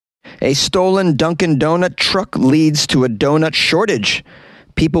A stolen Dunkin' Donut truck leads to a donut shortage.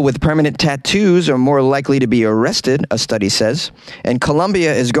 People with permanent tattoos are more likely to be arrested, a study says. And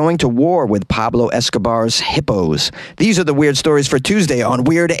Colombia is going to war with Pablo Escobar's hippos. These are the weird stories for Tuesday on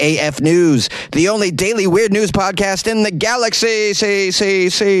Weird AF News, the only daily weird news podcast in the galaxy.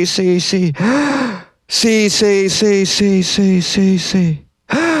 See.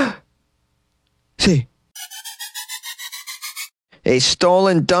 A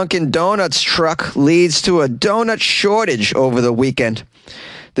stolen Dunkin' Donuts truck leads to a donut shortage over the weekend.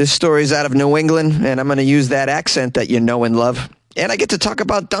 This story's out of New England, and I'm going to use that accent that you know and love. And I get to talk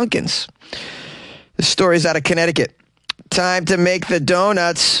about Dunkins. The story's out of Connecticut. Time to make the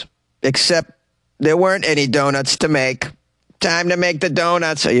donuts, except there weren't any donuts to make. Time to make the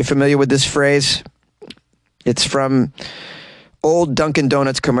donuts. Are you familiar with this phrase? It's from old Dunkin'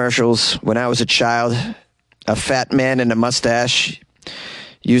 Donuts commercials. When I was a child, a fat man in a mustache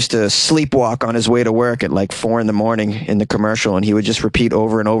used to sleepwalk on his way to work at like 4 a.m. in the commercial, and he would just repeat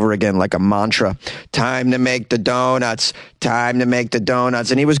over and over again like a mantra, time to make the donuts, time to make the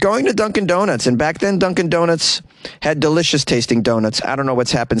donuts. And he was going to Dunkin' Donuts, and back then Dunkin' Donuts had delicious tasting donuts. I don't know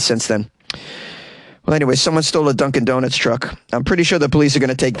what's happened since then. Well, anyway, someone stole a Dunkin' Donuts truck. I'm pretty sure the police are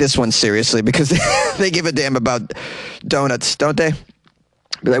going to take this one seriously because they give a damn about donuts, don't they?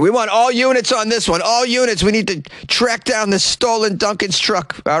 Be like, we want all units on this one. All units. We need to track down this stolen Dunkin's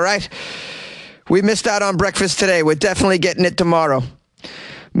truck. All right? We missed out on breakfast today. We're definitely getting it tomorrow.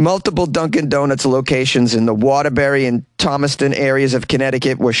 Multiple Dunkin' Donuts locations in the Waterbury and Thomaston areas of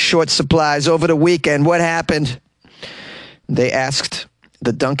Connecticut were short supplies over the weekend. What happened? They asked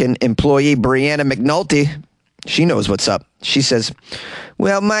the Dunkin' employee, Brianna McNulty. She knows what's up. She says,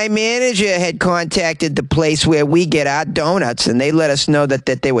 well, my manager had contacted the place where we get our donuts, and they let us know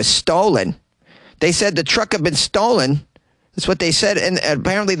that they were stolen. They said the truck had been stolen. That's what they said, and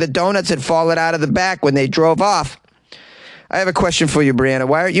apparently the donuts had fallen out of the back when they drove off. I have a question for you, Brianna.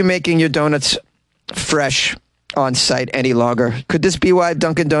 Why aren't you making your donuts fresh on site any longer? Could this be why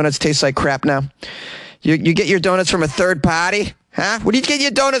Dunkin' Donuts tastes like crap now? You get your donuts from a third party? Huh? What do you get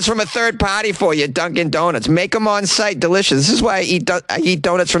your donuts from a third party for, you Dunkin' Donuts? Make them on site, delicious. This is why I eat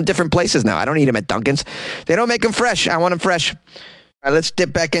donuts from different places now. I don't eat them at Dunkin's. They don't make them fresh. I want them fresh. All right, let's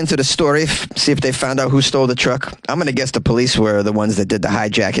dip back into the story, see if they found out who stole the truck. I'm going to guess the police were the ones that did the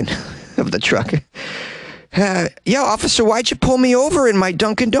hijacking of the truck. Yo, officer, why'd you pull me over in my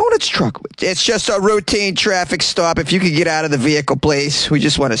Dunkin' Donuts truck? It's just a routine traffic stop. If you could get out of the vehicle, please. We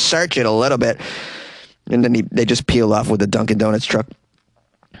just want to search it a little bit. And then they just peel off with the Dunkin' Donuts truck.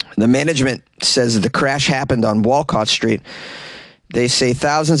 The management says the crash happened on Walcott Street. They say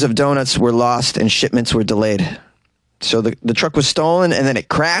thousands of donuts were lost and shipments were delayed. So the truck was stolen and then it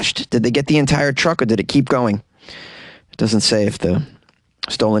crashed. Did they get the entire truck or did it keep going? It doesn't say if the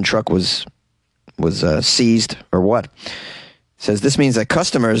stolen truck was seized or what. It says this means that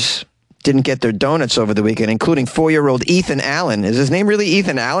customers didn't get their donuts over the weekend, including 4-year-old Ethan Allen. Is his name really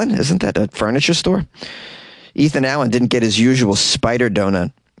Ethan Allen? Isn't that a furniture store? Ethan Allen didn't get his usual spider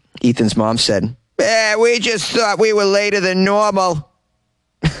donut. Ethan's mom said, we just thought we were later than normal.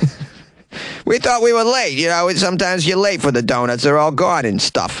 We thought we were late. You know, sometimes you're late for the donuts. They're all gone and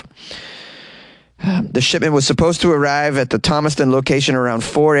stuff. The shipment was supposed to arrive at the Thomaston location around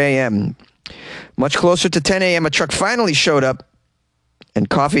 4 a.m. Much closer to 10 a.m., a truck finally showed up, and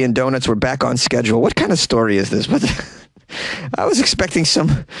coffee and donuts were back on schedule. What kind of story is this? I was expecting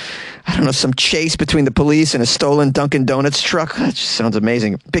some chase between the police and a stolen Dunkin' Donuts truck. That just sounds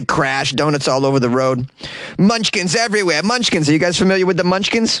amazing. Big crash, donuts all over the road. Munchkins everywhere. Munchkins. Are you guys familiar with the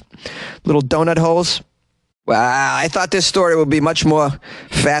Munchkins? Little donut holes. Wow, I thought this story would be much more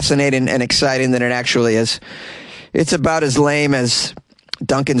fascinating and exciting than it actually is. It's about as lame as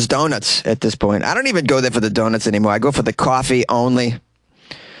Dunkin's Donuts at this point. I don't even go there for the donuts anymore. I go for the coffee only.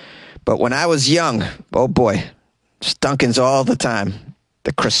 But when I was young, oh boy, just Dunkin's all the time.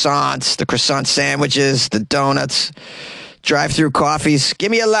 The croissants, the croissant sandwiches, the donuts, drive-through coffees. Give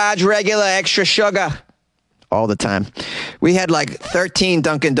me a large, regular, extra sugar. All the time. We had like 13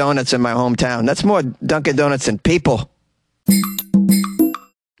 Dunkin' Donuts in my hometown. That's more Dunkin' Donuts than people.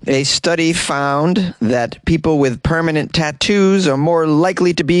 A study found that people with permanent tattoos are more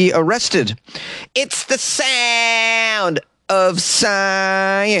likely to be arrested. It's the sound of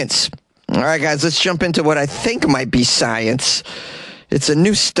science. All right, guys, let's jump into what I think might be science. It's a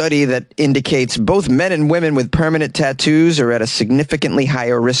new study that indicates both men and women with permanent tattoos are at a significantly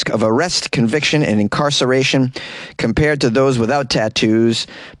higher risk of arrest, conviction, and incarceration compared to those without tattoos,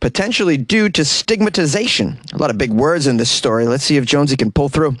 potentially due to stigmatization. A lot of big words in this story. Let's see if Jonesy can pull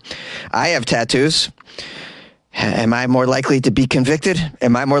through. I have tattoos. Am I more likely to be convicted?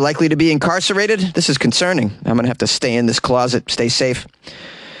 Am I more likely to be incarcerated? This is concerning. I'm going to have to stay in this closet, stay safe.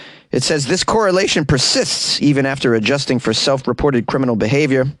 It says this correlation persists even after adjusting for self-reported criminal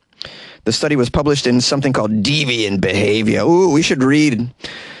behavior. The study was published in something called Deviant Behavior. Ooh, we should read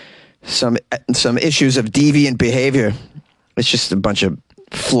some issues of deviant behavior. It's just a bunch of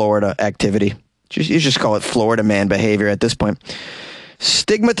Florida activity. You just call it Florida man behavior at this point.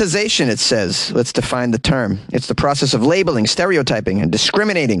 Stigmatization, it says. Let's define the term. It's the process of labeling, stereotyping, and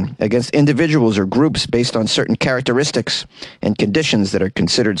discriminating against individuals or groups based on certain characteristics and conditions that are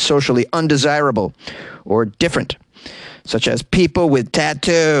considered socially undesirable or different, such as people with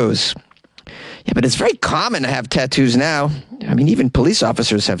tattoos. Yeah, but it's very common to have tattoos now. I mean, even police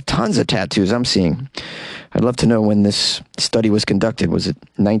officers have tons of tattoos, I'm seeing. I'd love to know when this study was conducted. Was it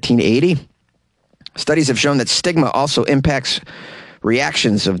 1980? Studies have shown that stigma also impacts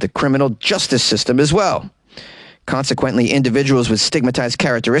reactions of the criminal justice system as well. Consequently, individuals with stigmatized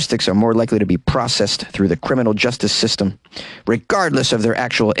characteristics are more likely to be processed through the criminal justice system, regardless of their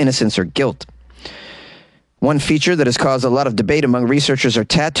actual innocence or guilt. One feature that has caused a lot of debate among researchers are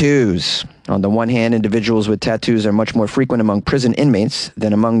tattoos. On the one hand, individuals with tattoos are much more frequent among prison inmates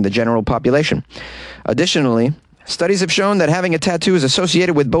than among the general population. Additionally, studies have shown that having a tattoo is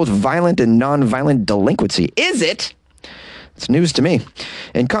associated with both violent and non-violent delinquency. Is it? It's news to me.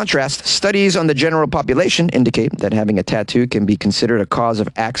 In contrast, studies on the general population indicate that having a tattoo can be considered a cause of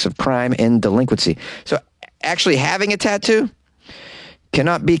acts of crime and delinquency. So actually having a tattoo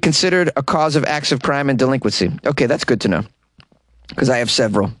cannot be considered a cause of acts of crime and delinquency. Okay, that's good to know, because I have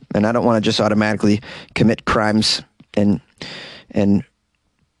several, and I don't want to just automatically commit crimes and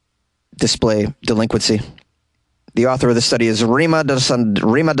display delinquency. The author of the study is Rima That's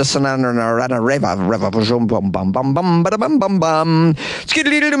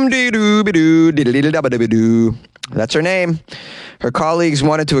her name. Her colleagues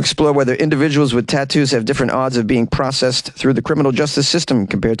wanted to explore whether individuals with tattoos have different odds of being processed through the criminal justice system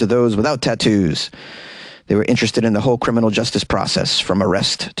compared to those without tattoos. They were interested in the whole criminal justice process, from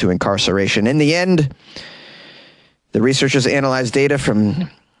arrest to incarceration. In the end, the researchers analyzed data from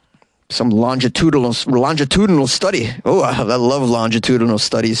some longitudinal study. Oh, I love longitudinal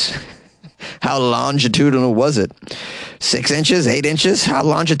studies. How longitudinal was it? 6 inches, 8 inches? How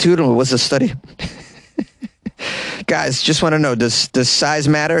longitudinal was the study? Guys, just want to know, does size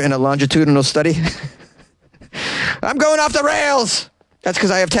matter in a longitudinal study? I'm going off the rails. That's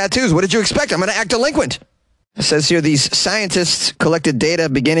because I have tattoos. What did you expect? I'm going to act delinquent. It says here these scientists collected data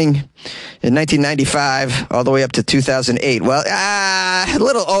beginning in 1995 all the way up to 2008. Well, a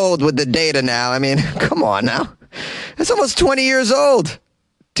little old with the data now. I mean, come on now. That's almost 20 years old.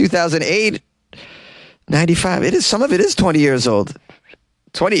 2008, 95. Some of it is 20 years old.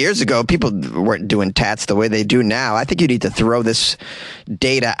 20 years ago, people weren't doing tats the way they do now. I think you need to throw this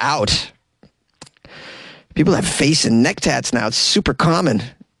data out. People have face and neck tats now. It's super common.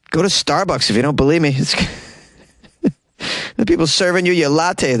 Go to Starbucks if you don't believe me. The people serving you your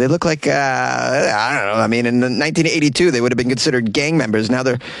latte, they look like, I don't know. I mean, in 1982, they would have been considered gang members. Now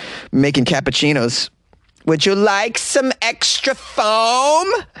they're making cappuccinos. Would you like some extra foam?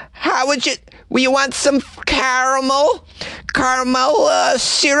 Will you want some caramel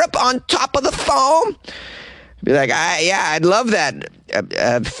syrup on top of the foam? Be like, I'd love that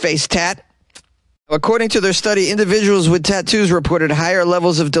face tat. According to their study, individuals with tattoos reported higher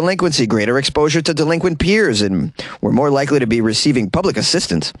levels of delinquency, greater exposure to delinquent peers, and were more likely to be receiving public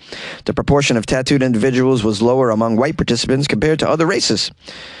assistance. The proportion of tattooed individuals was lower among white participants compared to other races.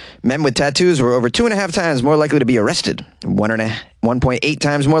 Men with tattoos were over 2.5 times more likely to be arrested, 1.8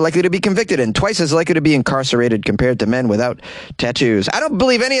 times more likely to be convicted, and twice as likely to be incarcerated compared to men without tattoos. I don't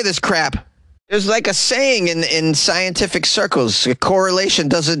believe any of this crap. There's like a saying in scientific circles, a correlation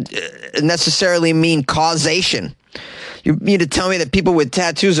doesn't necessarily mean causation. You mean to tell me that people with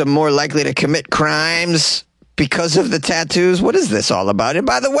tattoos are more likely to commit crimes because of the tattoos? What is this all about? And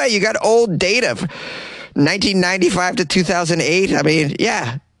by the way, you got old data, 1995 to 2008. I mean,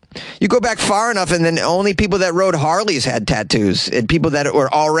 yeah. You go back far enough, and then only people that rode Harleys had tattoos, and people that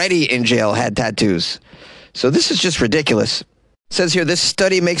were already in jail had tattoos. So this is just ridiculous. It says here, this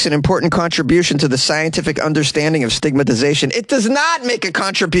study makes an important contribution to the scientific understanding of stigmatization. It does not make a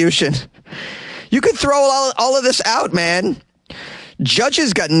contribution. You could throw all of this out, man.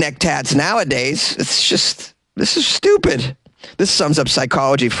 Judges got neck tats nowadays. This is stupid. This sums up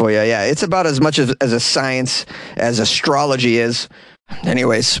psychology for you. Yeah, it's about as much as a science as astrology is.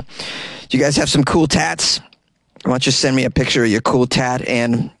 Anyways, you guys have some cool tats? Why don't you send me a picture of your cool tat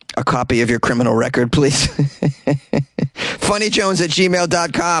and a copy of your criminal record, please?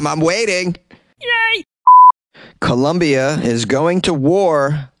 funnyjones@gmail.com. I'm waiting. Yay! Colombia is going to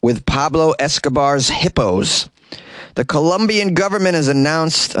war with Pablo Escobar's hippos. The Colombian government has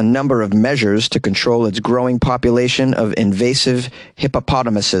announced a number of measures to control its growing population of invasive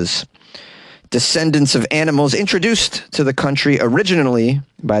hippopotamuses, descendants of animals introduced to the country originally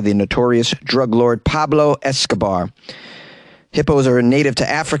by the notorious drug lord Pablo Escobar. Hippos are native to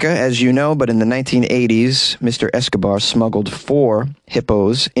Africa, as you know, but in the 1980s, Mr. Escobar smuggled 4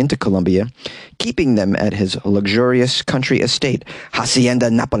 hippos into Colombia, keeping them at his luxurious country estate, Hacienda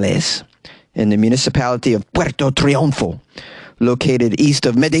Nápoles, in the municipality of Puerto Triunfo, located east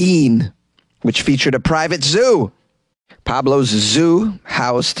of Medellin, which featured a private zoo. Pablo's zoo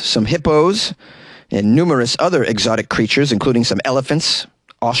housed some hippos and numerous other exotic creatures, including some elephants,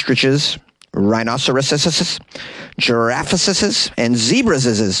 ostriches, rhinoceroses, giraffes, and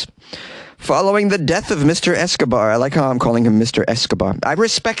zebras. Following the death of Mr. Escobar, I like how I'm calling him Mr. Escobar. I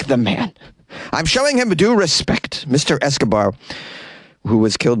respect the man. I'm showing him due respect. Mr. Escobar, who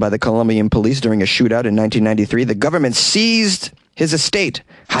was killed by the Colombian police during a shootout in 1993, the government seized his estate,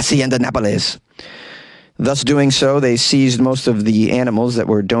 Hacienda Nápoles. Thus doing so, they seized most of the animals that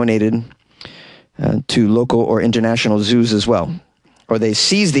were donated to local or international zoos as well. Or they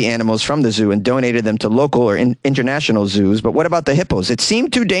seized the animals from the zoo and donated them to local or international zoos. But what about the hippos? It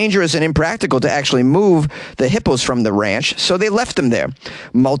seemed too dangerous and impractical to actually move the hippos from the ranch, so they left them there.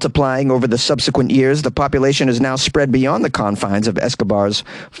 Multiplying over the subsequent years, the population has now spread beyond the confines of Escobar's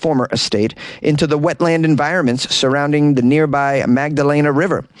former estate into the wetland environments surrounding the nearby Magdalena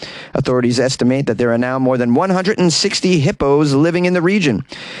River. Authorities estimate that there are now more than 160 hippos living in the region.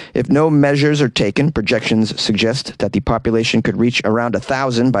 If no measures are taken, projections suggest that the population could reach around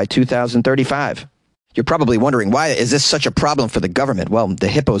 1,000 by 2035. You're probably wondering, why is this such a problem for the government? Well, the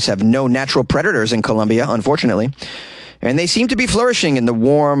hippos have no natural predators in Colombia, unfortunately. And they seem to be flourishing in the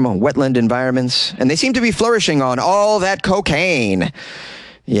warm, wetland environments. And they seem to be flourishing on all that cocaine.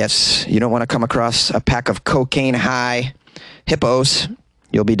 Yes, you don't want to come across a pack of cocaine-high hippos.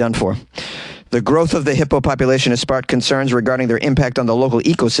 You'll be done for. The growth of the hippo population has sparked concerns regarding their impact on the local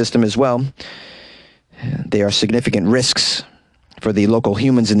ecosystem as well. They are significant risks for the local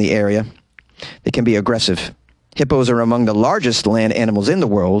humans in the area. They can be aggressive. Hippos are among the largest land animals in the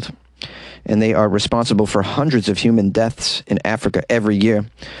world, and they are responsible for hundreds of human deaths in Africa every year.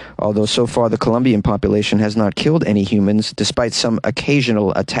 Although so far the Colombian population has not killed any humans, despite some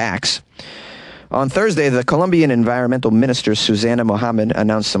occasional attacks. On Thursday, the Colombian environmental minister, Susana Mohammed,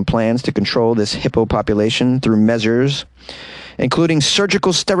 announced some plans to control this hippo population through measures including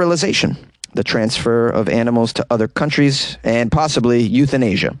surgical sterilization, the transfer of animals to other countries, and possibly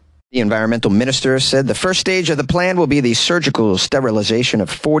euthanasia. The environmental minister said the first stage of the plan will be the surgical sterilization of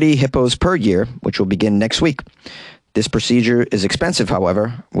 40 hippos per year, which will begin next week. This procedure is expensive,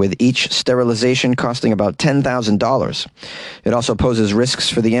 however, with each sterilization costing about $10,000. It also poses risks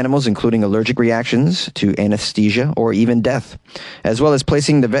for the animals, including allergic reactions to anesthesia or even death, as well as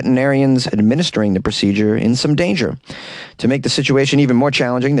placing the veterinarians administering the procedure in some danger. To make the situation even more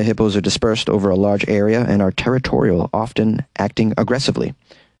challenging, the hippos are dispersed over a large area and are territorial, often acting aggressively.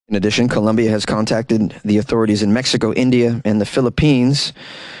 In addition, Colombia has contacted the authorities in Mexico, India, and the Philippines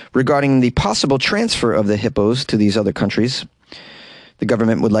regarding the possible transfer of the hippos to these other countries. The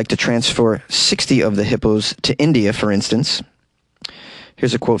government would like to transfer 60 of the hippos to India, for instance.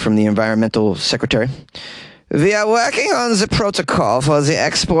 Here's a quote from the environmental secretary. "We are working on the protocol for the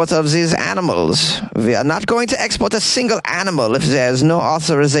export of these animals. We are not going to export a single animal if there is no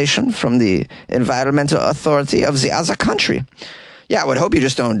authorization from the environmental authority of the other country." Yeah, I would hope you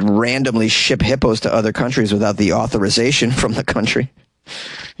just don't randomly ship hippos to other countries without the authorization from the country.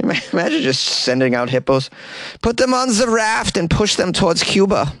 Imagine just sending out hippos. Put them on the raft and push them towards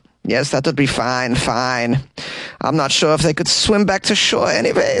Cuba. Yes, that would be fine. I'm not sure if they could swim back to shore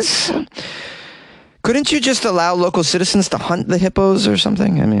anyways. Couldn't you just allow local citizens to hunt the hippos or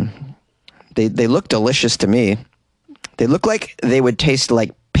something? I mean, they look delicious to me. They look like they would taste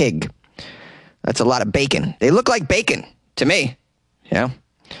like pig. That's a lot of bacon. They look like bacon to me. Yeah,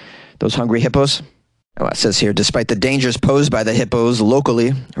 those hungry hippos. Oh, it says here, despite the dangers posed by the hippos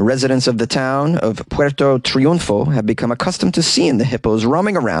locally, residents of the town of Puerto Triunfo have become accustomed to seeing the hippos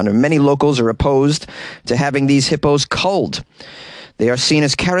roaming around, and many locals are opposed to having these hippos culled. They are seen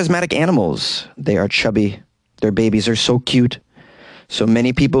as charismatic animals. They are chubby. Their babies are so cute. So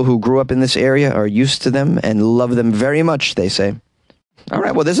many people who grew up in this area are used to them and love them very much, they say. All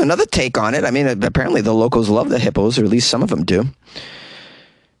right, well, there's another take on it. I mean, apparently the locals love the hippos, or at least some of them do.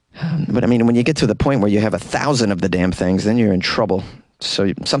 But I mean, when you get to the point where you have 1,000 of the damn things, then you're in trouble.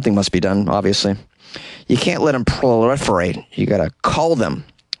 So something must be done, obviously. You can't let them proliferate. You got to cull them.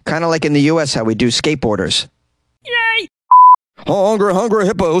 Kind of like in the U.S. how we do skateboarders. Hungry, hungry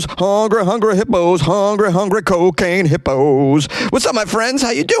hippos, hungry, hungry hippos, hungry, hungry cocaine hippos. What's up, my friends?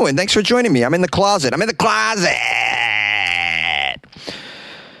 How you doing? Thanks for joining me. I'm in the closet.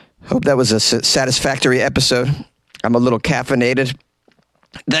 Hope that was a satisfactory episode. I'm a little caffeinated,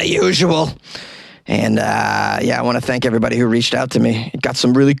 the usual. And I want to thank everybody who reached out to me. I got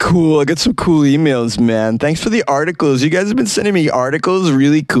some cool emails, man. Thanks for the articles. You guys have been sending me articles.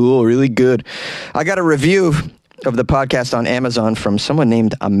 Really cool, really good. I got a review of the podcast on Amazon from someone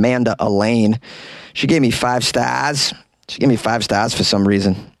named Amanda Elaine. She gave me 5 stars. She gave me 5 stars for some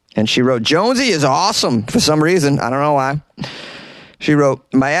reason. And she wrote, Jonesy is awesome for some reason. I don't know why. She wrote,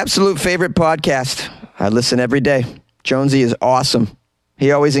 my absolute favorite podcast. I listen every day. Jonesy is awesome.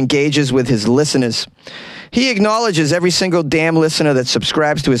 He always engages with his listeners. He acknowledges every single damn listener that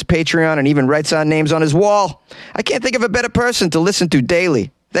subscribes to his Patreon and even writes our names on his wall. I can't think of a better person to listen to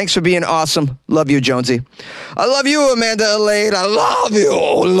daily. Thanks for being awesome. Love you, Jonesy. I love you, Amanda Elaine. I love you.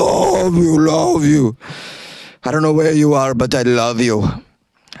 Love you. I don't know where you are, but I love you.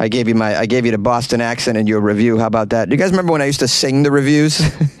 I gave you the Boston accent in your review. How about that? Do you guys remember when I used to sing the reviews?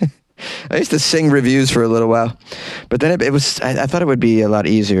 I used to sing reviews for a little while, but then I thought it would be a lot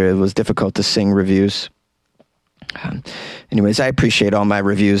easier. It was difficult to sing reviews. Anyways, I appreciate all my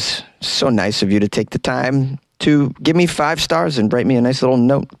reviews. So nice of you to take the time to give me 5 stars and write me a nice little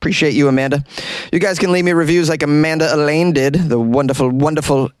note. Appreciate you, Amanda. You guys can leave me reviews like Amanda Elaine did, the wonderful,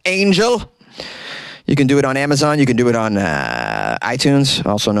 wonderful angel. You can do it on Amazon. You can do it on iTunes,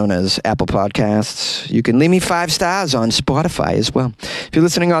 also known as Apple Podcasts. You can leave me 5 stars on Spotify as well. If you're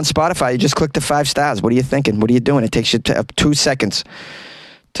listening on Spotify, you just click the 5 stars. What are you thinking? What are you doing? It takes you 2 seconds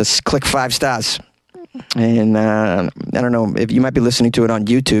to click 5 stars. And I don't know, if you might be listening to it on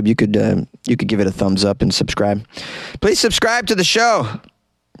YouTube, you could give it a thumbs up and subscribe. Please subscribe to the show.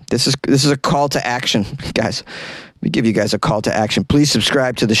 This is a call to action, guys. Let me give you guys a call to action. Please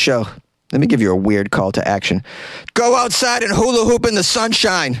subscribe to the show. Let me give you a weird call to action. Go outside and hula hoop in the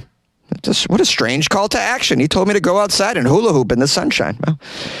sunshine. What a strange call to action. He told me to go outside and hula hoop in the sunshine. Well,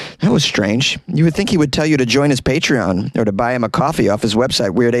 that was strange. You would think he would tell you to join his Patreon or to buy him a coffee off his website,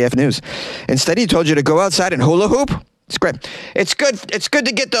 Weird AF News. Instead, he told you to go outside and hula hoop. It's great. It's good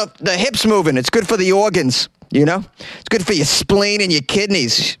to get the hips moving. It's good for the organs, you know? It's good for your spleen and your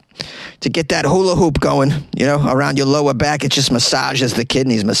kidneys to get that hula hoop going, you know, around your lower back. It just massages the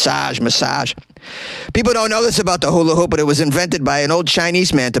kidneys. Massage. People don't know this about the hula hoop, but it was invented by an old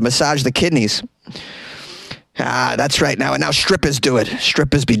Chinese man to massage the kidneys. Ah, that's right. Now strippers do it.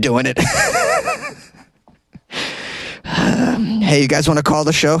 Strippers be doing it. Hey, you guys want to call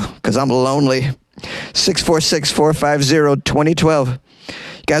the show? Because I'm lonely. 646-450-2012. You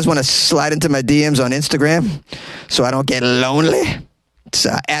guys want to slide into my DMs on Instagram so I don't get lonely? It's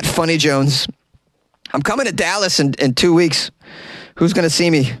at Funny Jones. I'm coming to Dallas in 2 weeks. Who's going to see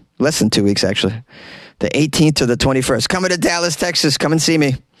me? Less than 2 weeks, actually. The 18th to the 21st. Coming to Dallas, Texas. Come and see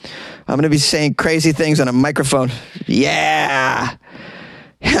me. I'm going to be saying crazy things on a microphone. Yeah.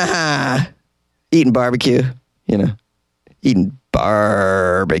 Eating barbecue. You know. Eating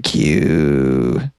barbecue.